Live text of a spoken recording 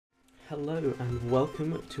Hello and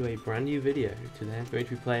welcome to a brand new video. Today I'm going to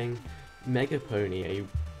be playing Mega Pony, a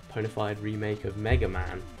ponified remake of Mega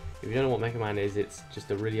Man. If you don't know what Mega Man is, it's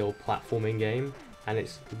just a really old platforming game and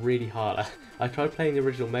it's really hard. I tried playing the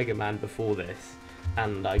original Mega Man before this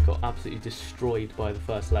and I got absolutely destroyed by the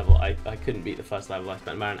first level. I couldn't beat the first level. I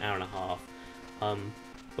spent about an hour and a half.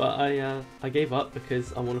 But I gave up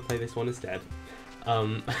because I want to play this one instead.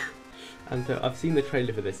 And so I've seen the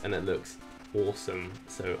trailer for this and it looks awesome,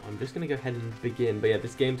 so I'm just going to go ahead and begin. But yeah,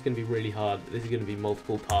 this game's going to be really hard. This is going to be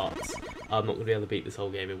multiple parts. I'm not going to be able to beat this whole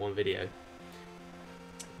game in one video.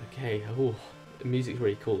 Okay, oh, the music's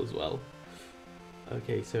really cool as well.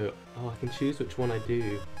 Okay, so I can choose which one I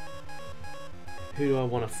do. Who do I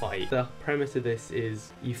want to fight? The premise of this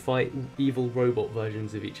is you fight evil robot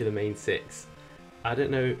versions of each of the main six. I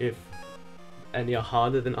don't know if any are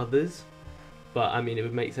harder than others, but I mean it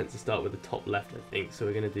would make sense to start with the top left, I think, so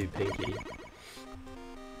we're going to do Pinky.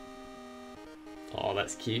 Oh,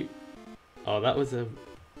 that's cute. Oh, that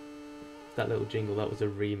little jingle, that was a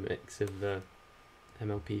remix of the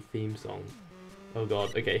MLP theme song. Oh god,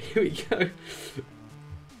 okay, here we go.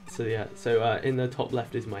 So yeah, in the top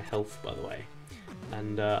left is my health, by the way.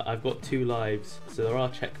 And I've got 2 lives, so there are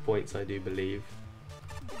checkpoints, I do believe.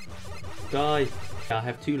 Die! I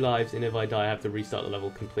have 2 lives, and if I die I have to restart the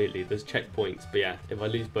level completely. There's checkpoints, but yeah, if I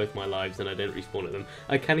lose both my lives then I don't respawn at them.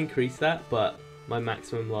 I can increase that, but my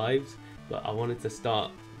maximum lives, but I wanted to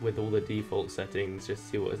start with all the default settings just to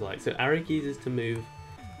see what it's like. So arrow keys is to move,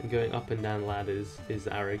 and going up and down ladders is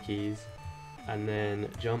arrow keys. And then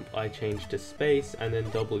jump I change to space, and then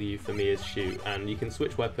W for me is shoot. And you can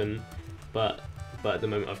switch weapon, but at the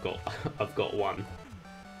moment I've got one.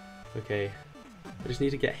 Okay. I just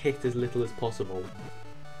need to get hit as little as possible.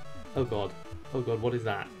 Oh god, what is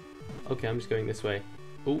that? Okay, I'm just going this way.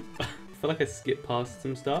 Oh, I feel like I skipped past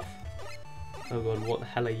some stuff. Oh god, what the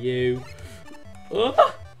hell are you?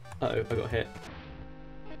 Oh! Uh-oh, I got hit.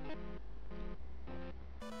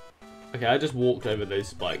 Okay, I just walked over those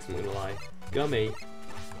spikes, I'm not gonna lie. Gummy.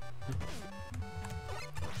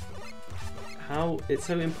 How? It's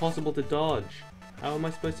so impossible to dodge. How am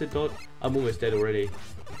I supposed to dodge? I'm almost dead already.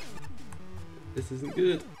 This isn't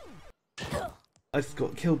good. I just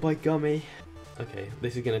got killed by Gummy. Okay,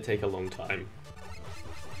 this is going to take a long time.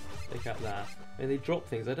 Take out that. And they drop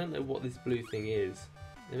things. I don't know what this blue thing is.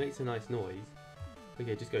 It makes a nice noise.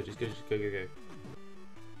 Okay, just go. Okay.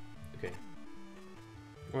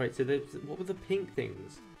 Alright, so what were the pink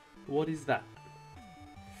things? What is that?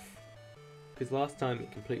 Because last time it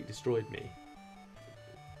completely destroyed me.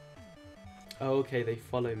 Oh, okay, they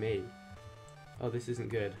follow me. Oh, this isn't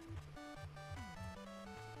good.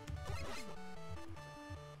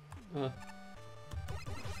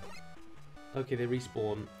 Okay, they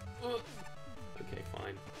respawn. Okay,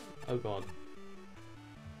 fine. Oh god.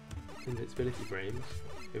 Invincibility frames.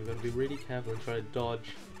 Okay, we've got to be really careful and try to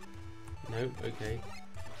dodge. Nope, okay.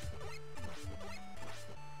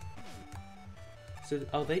 So,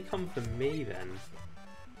 oh, they come for me then.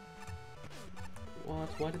 What?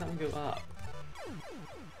 Why did that one go up?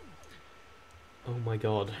 Oh my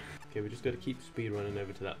god. Okay, we just got to keep speed running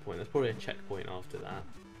over to that point. There's probably a checkpoint after that.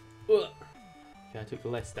 Okay, I took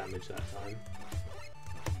less damage that time.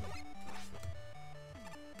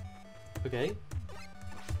 Okay.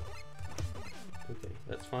 Okay,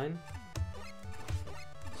 that's fine.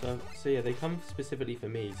 So yeah, they come specifically for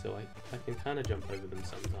me, so I can kind of jump over them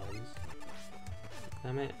sometimes.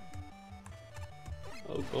 Damn it.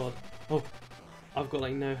 Oh god. Oh, I've got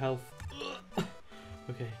like no health.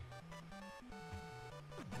 Okay.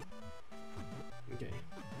 Okay.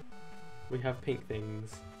 We have pink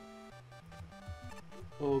things.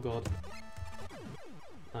 Oh god.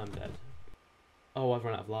 I'm dead. Oh, I've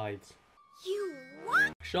run out of lives. You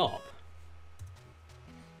what? Shop?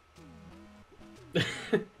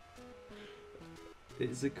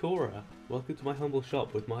 It's Zakora. Welcome to my humble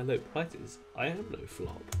shop with my low prices. I am no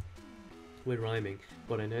flop. We're rhyming,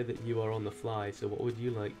 but I know that you are on the fly, so what would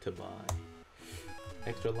you like to buy?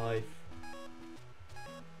 Extra life.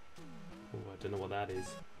 Oh, I don't know what that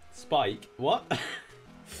is. Spike? What?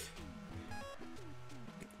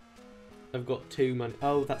 I've got 2 money.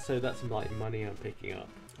 Oh, that's like money I'm picking up.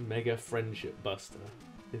 Mega Friendship Buster.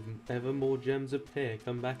 If ever more gems appear,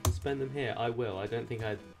 come back and spend them here. I will. I don't think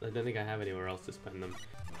I have anywhere else to spend them.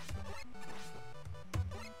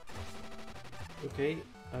 Okay,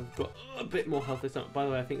 I've got a bit more health this time. By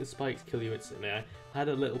the way, I think the spikes kill you instantly. I had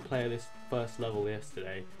a little play of this first level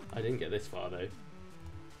yesterday. I didn't get this far though.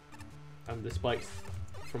 And the spikes,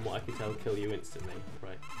 from what I can tell, kill you instantly.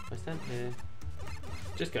 Right, if I stand here,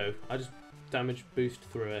 just go. I just damage boost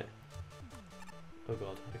through it. Oh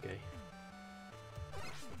god, okay.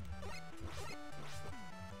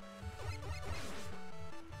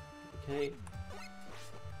 Okay.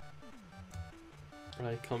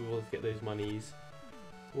 I can't be able to get those monies.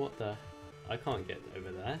 What the? I can't get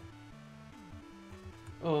over there.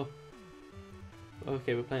 Oh.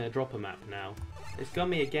 Okay, we're playing a dropper map now. It's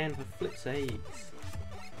Gummy again, for flip's sakes.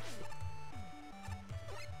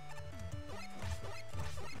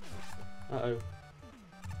 Uh-oh.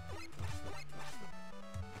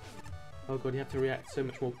 Oh god, you have to react so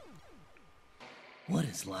much more. What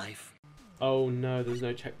is life? Oh no, there's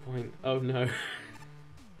no checkpoint. Oh no.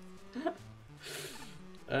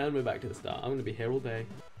 And we're back to the start. I'm gonna be here all day.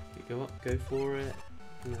 We go up, go for it.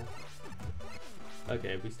 No. Okay,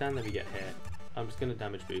 if we stand there, we get hit. I'm just gonna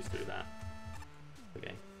damage boost through that.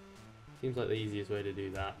 Okay. Seems like the easiest way to do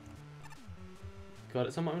that. God,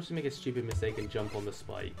 at some point I'm just gonna make a stupid mistake and jump on the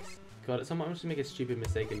spikes. God, at some point I'm just gonna make a stupid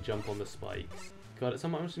mistake and jump on the spikes. God, at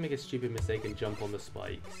some point I'm just gonna make a stupid mistake and jump on the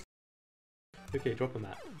spikes. Okay, drop a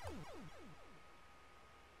map.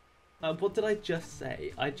 What did I just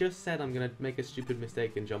say? I just said I'm gonna make a stupid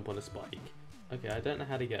mistake and jump on a spike. Okay, I don't know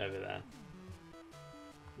how to get over there.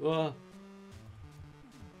 Whoa!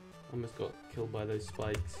 Almost got killed by those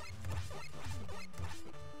spikes.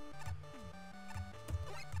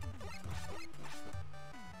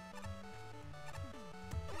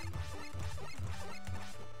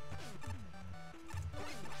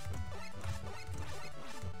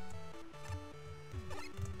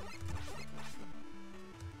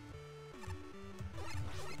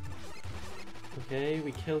 Okay,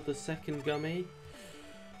 we killed the second Gummy.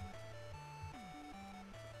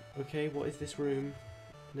 Okay, what is this room?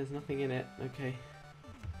 There's nothing in it. Okay.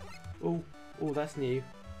 Oh, oh, that's new.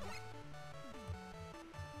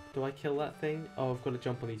 Do I kill that thing? Oh, I've got to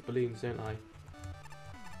jump on these balloons, don't I?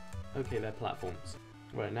 Okay, they're platforms.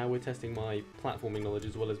 Right, now we're testing my platforming knowledge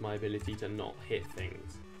as well as my ability to not hit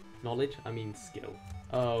things. Knowledge? I mean skill.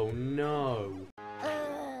 Oh no!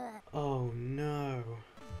 Oh no!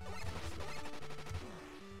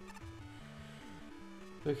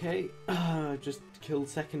 Okay, just killed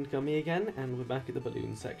second Gummy again, and we're back at the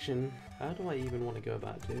balloon section. How do I even want to go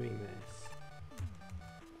about doing this?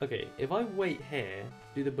 Okay, if I wait here,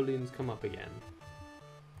 do the balloons come up again?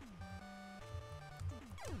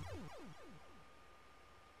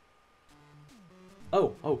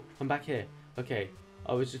 Oh, I'm back here. Okay,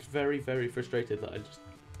 I was just very, very frustrated that I just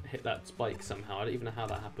hit that spike somehow. I don't even know how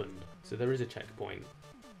that happened. So there is a checkpoint.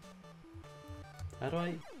 How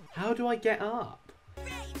do I get up?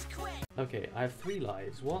 Okay, I have 3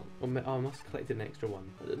 lives. What? Oh, I must have collected an extra one.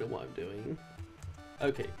 I don't know what I'm doing.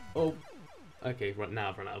 Okay. Oh. Okay, right now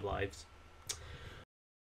I've run out of lives.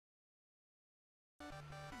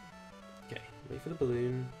 Okay, wait for the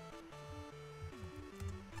balloon.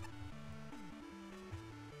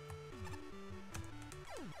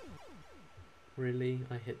 Really?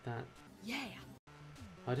 I hit that? Yeah.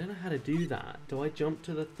 I don't know how to do that. Do I jump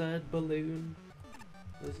to the 3rd balloon?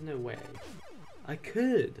 There's no way. I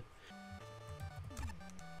could!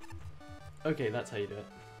 Okay, that's how you do it.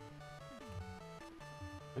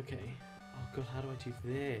 Okay. Oh god, how do I do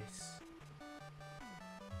this?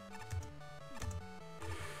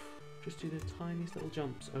 Just do the tiniest little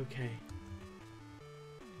jumps. Okay.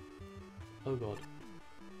 Oh god.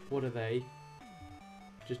 What are they?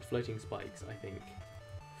 Just floating spikes, I think.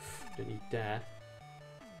 Don't need dare.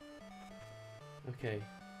 Okay.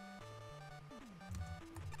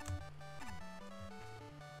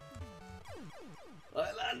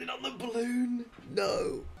 I landed on the balloon!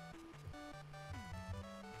 No!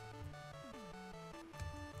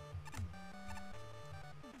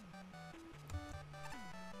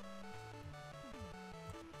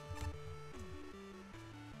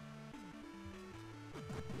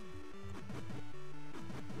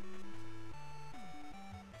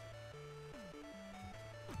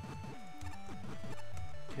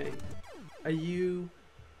 Okay. Are you...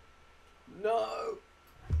 No!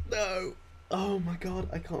 No! Oh my god,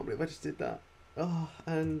 I can't believe I just did that. Oh,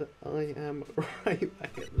 and I am right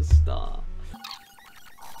back at the start.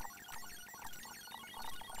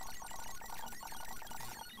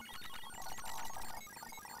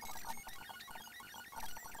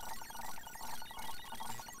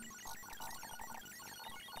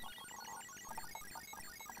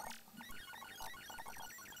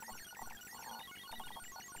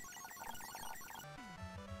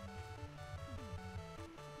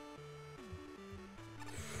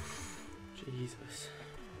 Jesus.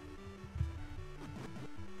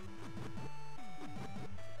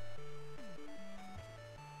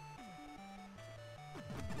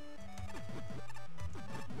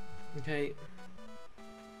 Okay.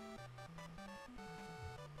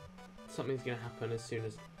 Something's gonna happen as soon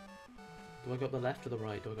as... Do I go up the left or the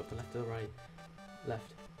right? Do I go up the left or the right?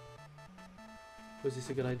 Left. Was this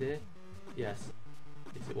a good idea? Yes.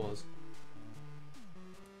 Yes, it was.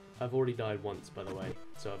 I've already died once, by the way,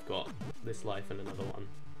 so I've got this life and another one.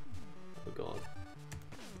 Oh god.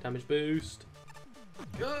 Damage boost!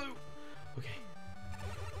 Go! Okay.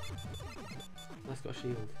 That's got a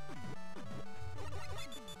shield.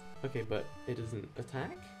 Okay, but it doesn't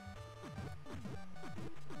attack?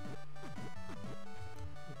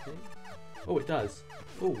 Okay. Oh, it does.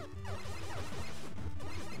 Oh.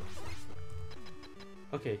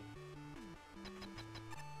 Okay.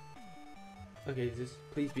 Okay,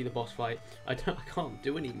 please be the boss fight. I can't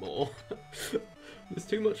do any more. There's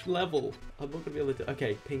too much level. I'm not gonna be able to.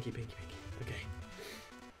 Okay, pinky. Okay.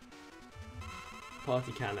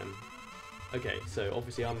 Party cannon. Okay, so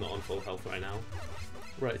obviously I'm not on full health right now.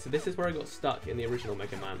 Right, so this is where I got stuck in the original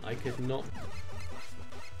Mega Man. I could not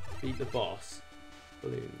beat the boss.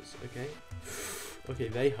 Balloons. Okay. Okay,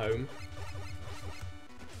 they home.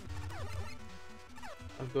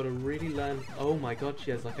 I've got to really learn. Oh my god,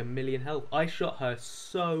 she has like 1,000,000 health. I shot her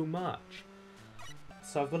so much.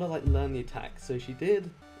 So I've got to like learn the attack. So she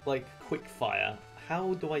did like quick fire.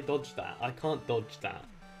 How do I dodge that? I can't dodge that.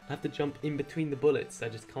 I have to jump in between the bullets. I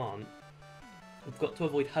just can't. I've got to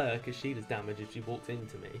avoid her because she does damage if she walks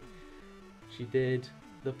into me. She did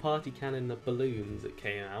the party cannon, the balloons that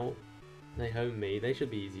came out. They home me. They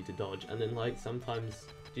should be easy to dodge. And then like sometimes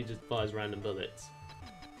she just fires random bullets.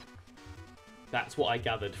 That's what I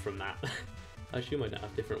gathered from that. I assume I don't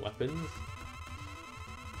have different weapons.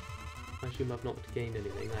 I assume I've not gained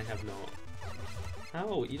anything. I have not.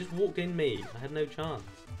 How? You just walked in me. I had no chance.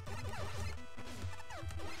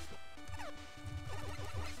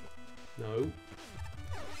 No.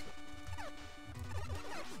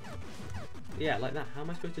 Yeah, like that. How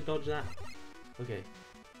am I supposed to dodge that? Okay.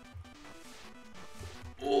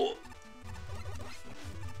 Oh!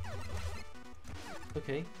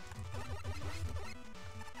 Okay.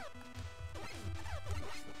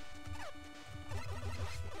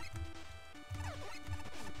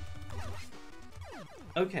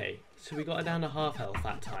 Okay, so we got her down to half health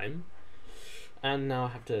that time. And now I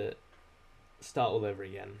have to start all over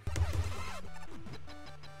again.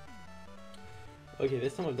 Okay,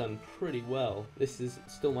 this time I've done pretty well. This is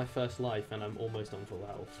still my first life and I'm almost on full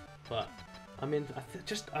health. But, I mean, I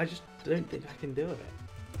just don't think I can do it.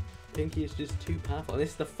 Pinky is just too powerful. And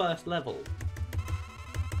this is the first level.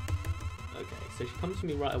 Okay, so she comes to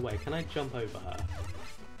me right away. Can I jump over her?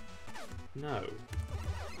 No.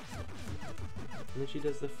 And then she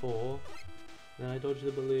does the 4. Then I dodge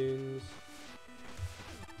the balloons.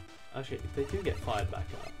 Actually, they do get fired back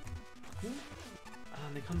up.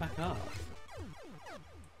 And they come back up.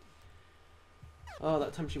 Oh,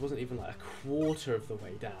 that time she wasn't even like a quarter of the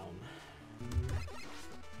way down.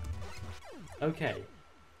 Okay.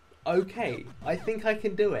 Okay, I think I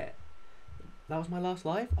can do it. That was my last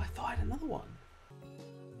life? I thought I had another one.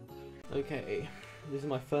 Okay, this is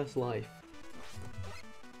my first life.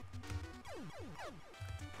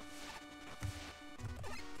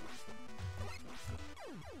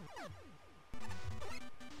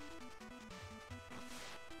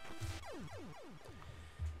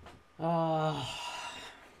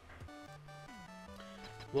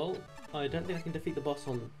 Well, I don't think I can defeat the boss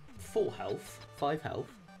on 4 health, 5 health.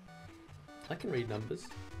 I can read numbers.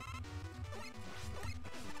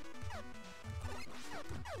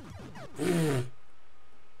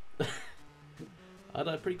 I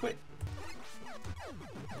died pretty quick.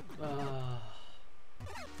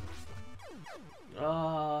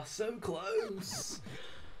 So close.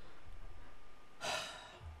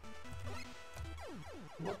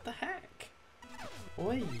 What the heck?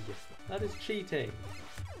 Oi, that is cheating.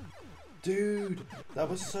 Dude, that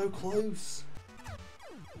was so close.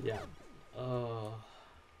 Yeah.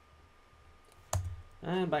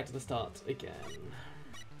 And back to the start again.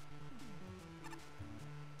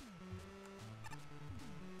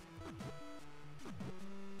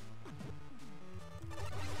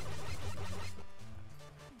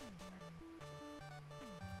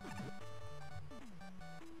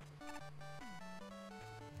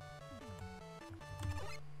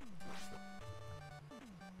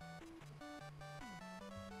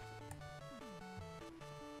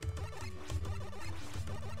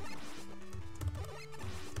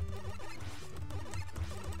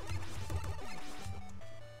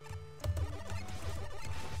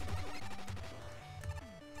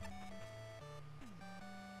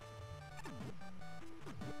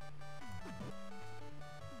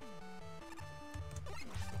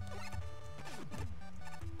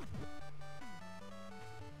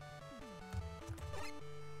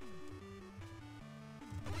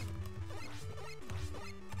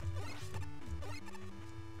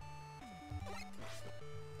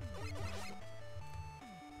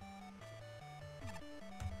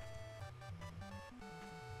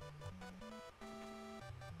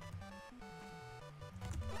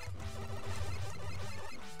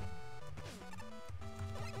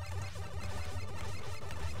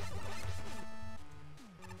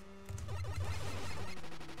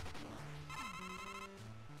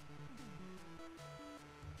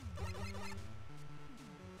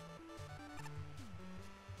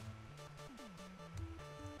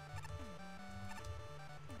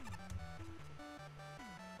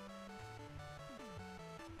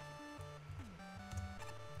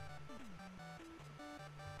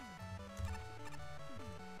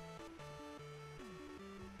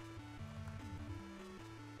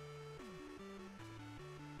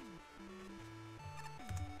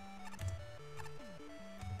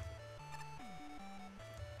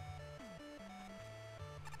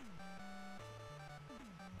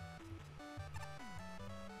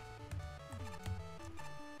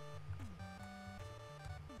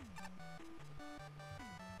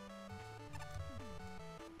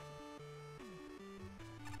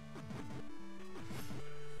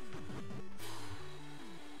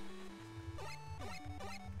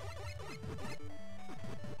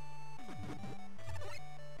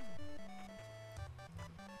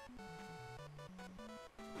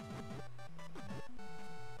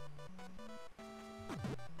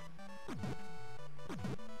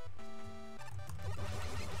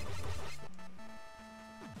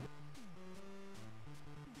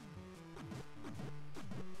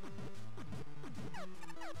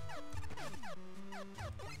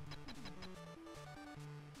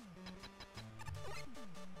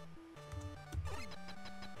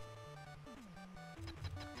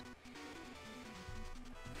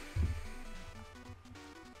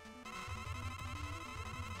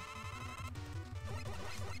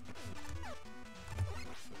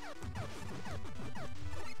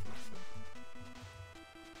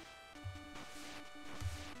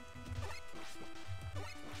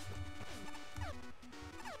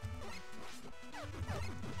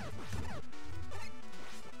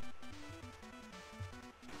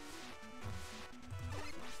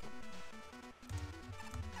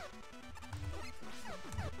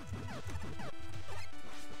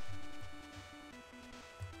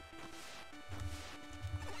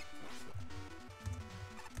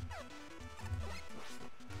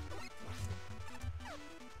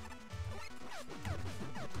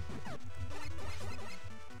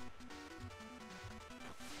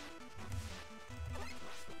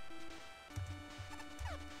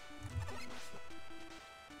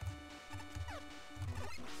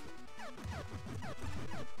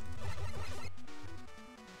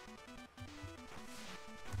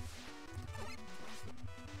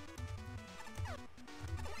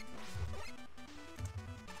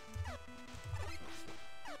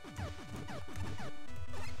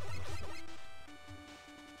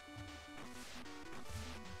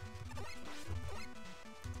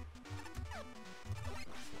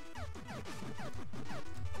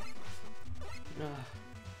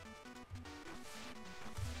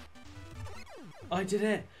 I did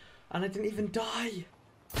it! And I didn't even die!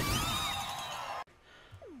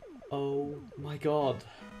 Oh my god.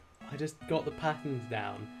 I just got the patterns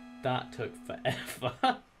down. That took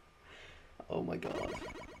forever. Oh my god.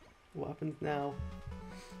 What happens now?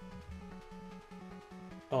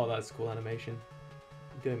 Oh, that's a cool animation.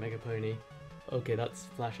 Go Mega Pony. Okay, that's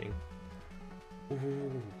flashing.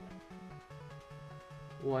 Ooh.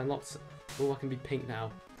 Oh, I'm not... Oh, I can be pink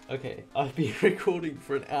now. Okay, I've been recording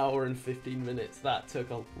for an hour and 15 minutes. That took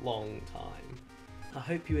a long time. I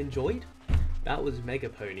hope you enjoyed. That was Mega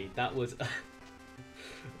Pony. That was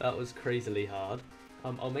that was crazily hard.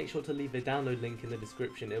 I'll make sure to leave a download link in the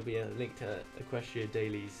description. It'll be a link to Equestria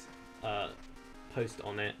Daily's post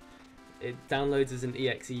on it. It downloads as an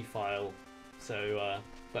exe file, so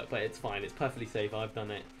but it's fine. It's perfectly safe. I've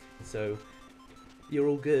done it, so you're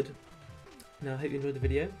all good. Now, I hope you enjoyed the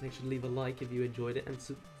video. Make sure to leave a like if you enjoyed it, and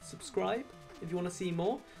subscribe if you want to see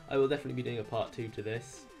more. I will definitely be doing a part 2 to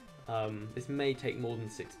this. This may take more than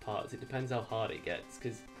 6 parts. It depends how hard it gets,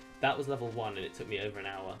 because that was level 1 and it took me over an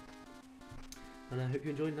hour. And I hope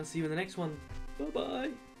you enjoyed, and I'll see you in the next one.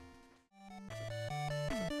 Bye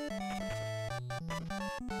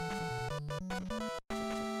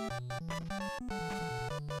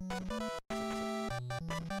bye!